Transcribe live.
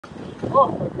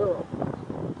Oh, my girl.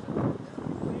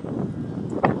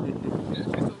 Yeah,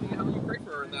 she told me how you pray for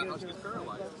her and that, how she was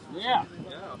paralyzed. Yeah.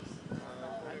 Yeah.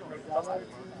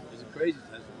 It's a crazy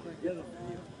testimony.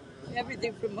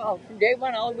 Everything from day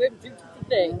one all the way up to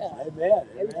today. Amen.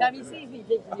 Every time he sees me,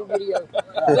 he takes a new video.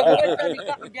 Every time he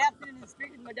caught me dancing in the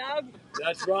street with my dog.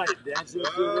 That's right. Dancing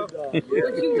with the dog.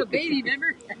 When she was a baby,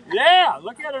 remember? Yeah,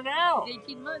 look at her now.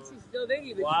 18 months, she's still a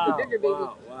baby, but Wow, she's a bigger baby.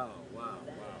 wow.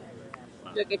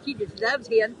 Look, she just loves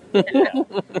him. Hey,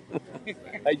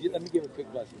 let me give a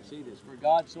quick blessing. See this. For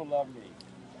God so loved me,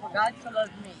 For God so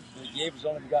loved me, that He gave His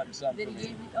only begotten Son that for he me.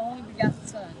 gave his only begotten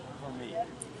Son For me.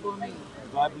 for me.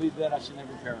 If I believe that, I should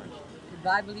never perish If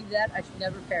I believe that, I should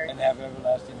never perish and have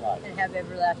everlasting life. and have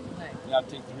everlasting life. Now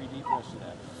take 3 deep breaths of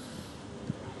that.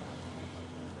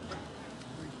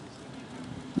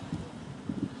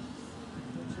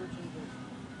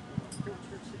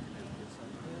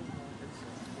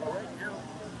 Well, right now,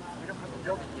 we don't have a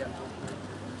building yet.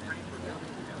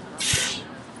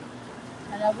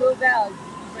 And I will vow, if you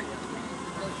break the chains of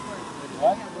those words.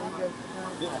 What?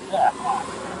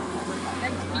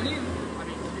 Thanks to you, I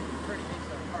mean, pretty things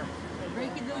apart.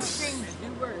 breaking those chains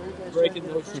do work. Breaking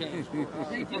those chains.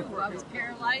 They do. I was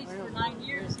paralyzed for 9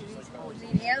 years. He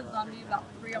laid hands on me about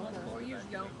almost 4 years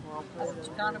ago. I was at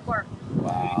Chicana Park.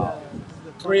 Wow.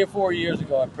 3 or 4 years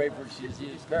ago, I prayed for her. She was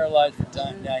paralyzed for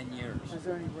 9 years.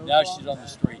 Now she's on the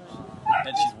streets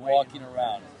and she's walking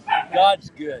around. God's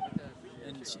good,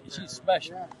 and she's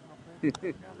special.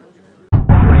 Right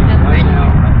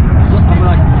now, I'm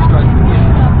not going to again.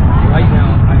 Right now,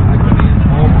 I command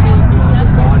all pain to go in the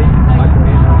body. I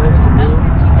command the legs to move.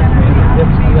 I command the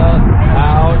hips to go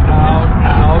out.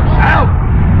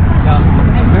 Now,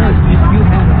 Mary,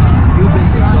 you've been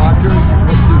to the doctor,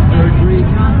 went through surgery,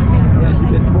 and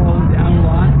you've been falling down a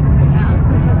lot.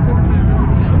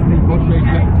 They go straight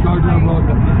to charge on road,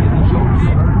 but is the shoulder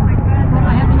hurt? I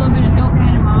have a little bit of dope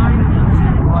pain in my arm.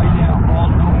 Right now, all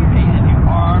no pain in your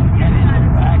arm and in your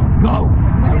back. Go!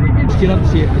 Let's get up and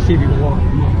see if you can walk.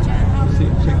 Come on. Let's see,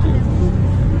 check you.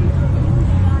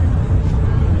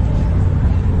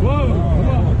 Whoa!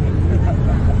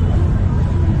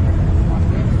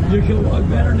 You can walk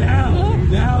better now.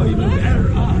 Now even better.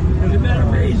 Isn't that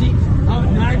amazing?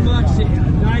 9 months,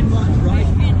 9 months, right?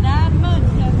 It's been 9 months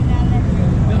coming out of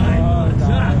that. 9 months.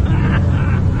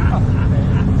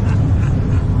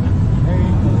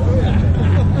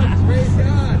 Praise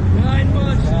God. 9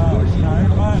 months. Of course, 9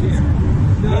 months.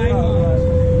 9 months.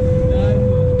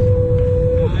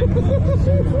 9 months.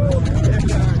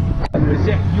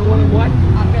 You want to what? I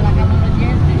feel like I'm on a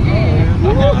dancing head.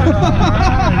 Feels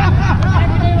good.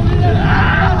 I've been able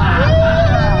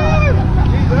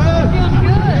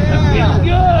to do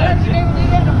that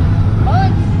in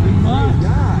months. 3 months.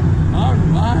 All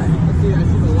right. I see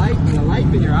the light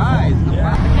in your eyes.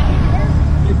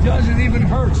 It doesn't even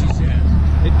hurt, she says.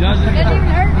 It doesn't It doesn't even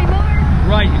hurt anymore.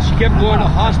 Right, and she kept going to the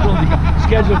hospital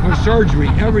scheduled for surgery,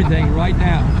 everything right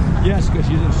now. Yes, because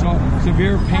she's in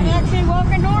severe I'm pain. actually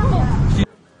walking normal.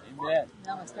 Amen.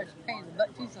 Now I start to pain in the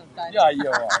butt too sometimes. Yeah, you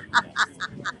are.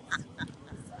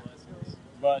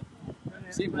 But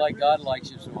it seems like God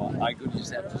likes you, so I could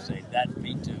just have to say, that's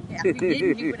me too. Yeah, if he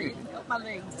didn't, he would have helped my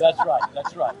legs. That's right.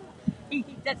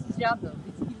 That's his job though.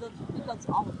 He loves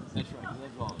all of us. That's right.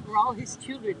 That's all. We're all his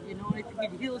children, you know, if he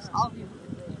heals all of you.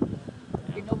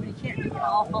 Nobody can't do it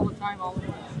all the time, all the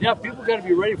time. Yeah, people got to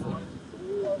be ready for it.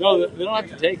 No, they don't have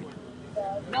to take it.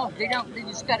 No, they don't. They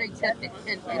just got to accept it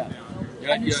and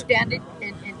Yeah, understand it.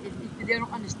 And if they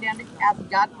don't understand it, ask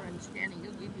God for understanding.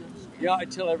 He'll give you understanding. Yeah, I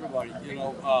tell everybody,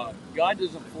 God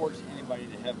doesn't force anybody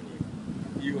to heaven.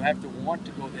 You have to want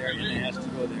to go there, and He has to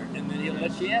go there, and then He'll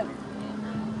let you in.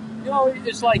 You know,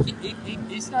 it's like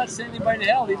He's not sending anybody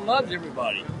to hell. He loves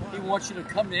everybody. He wants you to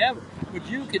come to heaven, but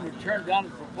you can turn down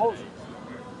His proposal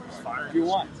if you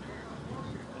want.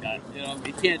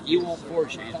 He can't. He won't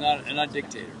force you. He's not a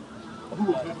dictator. He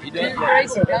Through does the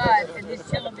grace of God and this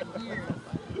gentleman here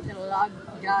that allowed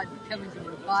God to come into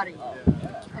the body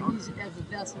and use it as a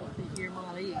vessel to hear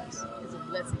my legs is a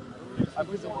blessing. It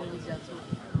was a really does work.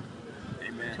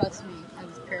 Amen. Trust me, I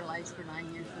was paralyzed for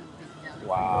 9 years from the down.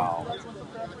 Wow.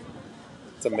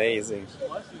 It's amazing.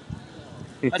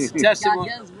 That's a God testimony.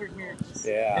 does work miracles.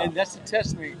 Yeah. And that's a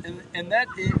testimony. And that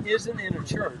isn't in a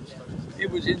church. It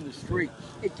was in the streets.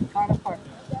 It's Chicana Park.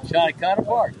 Chicana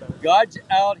Park. God's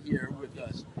out here with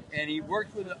us, and He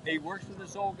works with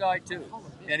this old guy too,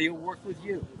 and He'll work with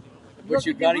you. But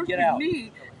you got to get out.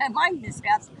 Me and my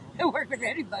mishaps. He'll work with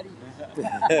anybody. All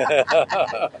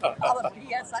the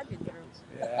BS I've been through.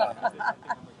 Yeah.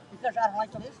 Because I don't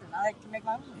like to listen. I like to make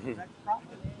my own. That's the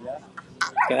problem. Yeah.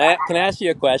 Can I ask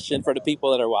you a question for the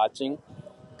people that are watching?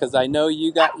 Because I know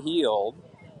you got healed,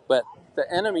 but the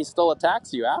enemy still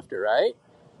attacks you after, right?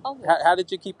 Oh, How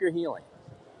did you keep your healing?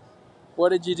 What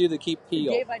did you do to keep day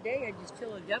healed? by day, I just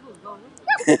kill the devil. Go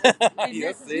He You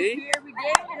messes with see? me every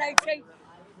day, and I say,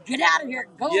 "Get out of here!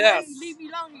 Go Yes. away! Leave me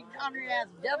alone, you honor ass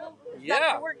devil! It's Yeah. not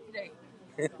gonna work today."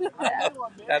 Yeah.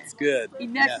 That's good. He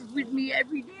messes with me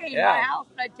every day in Yeah. my house,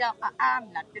 and I tell him,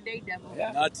 "I'm not today, devil."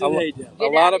 Yeah. Not today, devil. A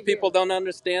Get lot outta of people here. don't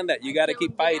understand that. You got to Tell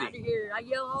keep him, Get out fighting. of here! I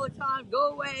yell all the time, "Go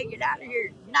away! Get out of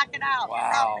here! Knock it out!"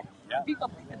 Wow. Yeah. People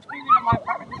think I'm screaming in my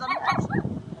apartment because I'm nuts.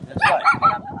 That's right.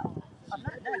 But I'm not. I'm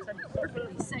not nuts. I'm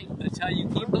perfectly sane. That's how you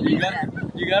keep. Believe You got.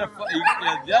 that. You got to.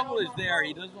 The devil is there.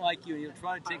 He doesn't like you. He'll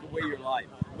try to take away your life.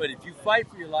 But if you fight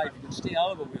for your life, you can stay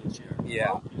out of a wheelchair.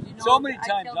 Yeah. You know, So many I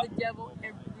times. tell the devil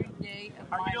every day of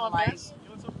my life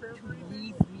to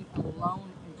leave me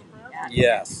alone and to be out.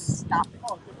 Yes. Stop it.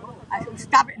 I said,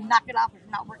 stop it and knock it off. It's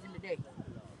not working today.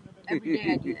 Every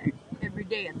day I do that. Every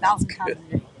day, 1,000 times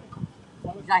a day.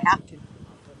 Because I have to.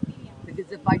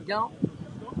 Because if I don't,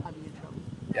 I'll be in trouble.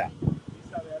 Yeah.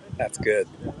 That's good.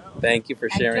 Thank you for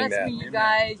sharing and trust that. me, you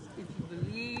guys, if you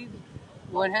believe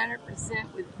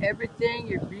 100% with everything,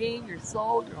 your being, your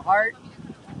soul, your heart,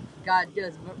 God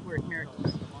does work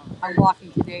miracles. I'm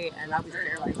walking today, and I was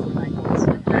paralyzed for 9 years.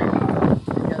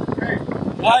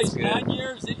 Guys, 9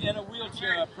 years in a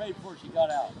wheelchair. I prayed for her. She got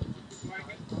out.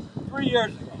 3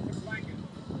 years ago.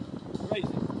 Crazy.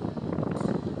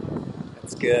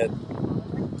 That's good.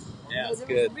 Yeah. That's There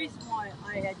good. was a reason why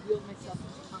I had healed myself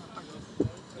from Parkinson's.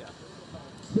 Yeah.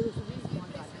 There was a reason why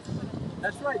God did it.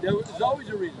 That's right. There's always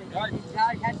a reason. And God,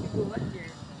 God had to go up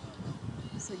there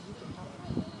so you can help.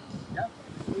 yeah.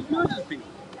 He uses people.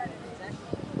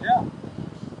 Exactly. Yeah.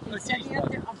 He sent me up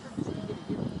there on purpose to get a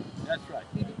healing. That's right.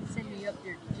 He didn't send me up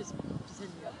there just to send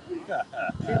me up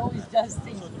there. He always does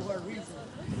things for a reason.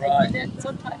 Right. And then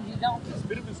sometimes you don't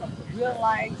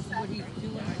realize what he's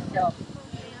doing himself.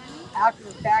 After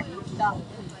the fact, you stop.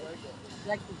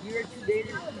 Like a year or two later,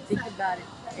 you think about it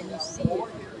and you see it.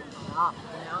 Ah,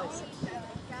 now it's.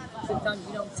 Sometimes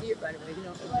you don't see it right away. You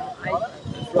don't open your eyes.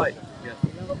 That's right. Yeah.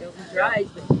 You don't open your eyes,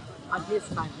 but on his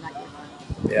time, not your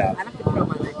time. Yeah. I don't control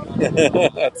my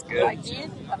life. That's If good. I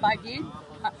did,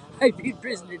 I'd be in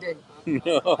prison today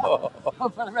No.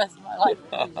 for the rest of my life.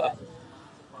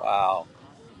 Wow.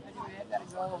 Anyway, I gotta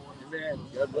go. Amen.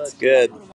 God bless. That's good.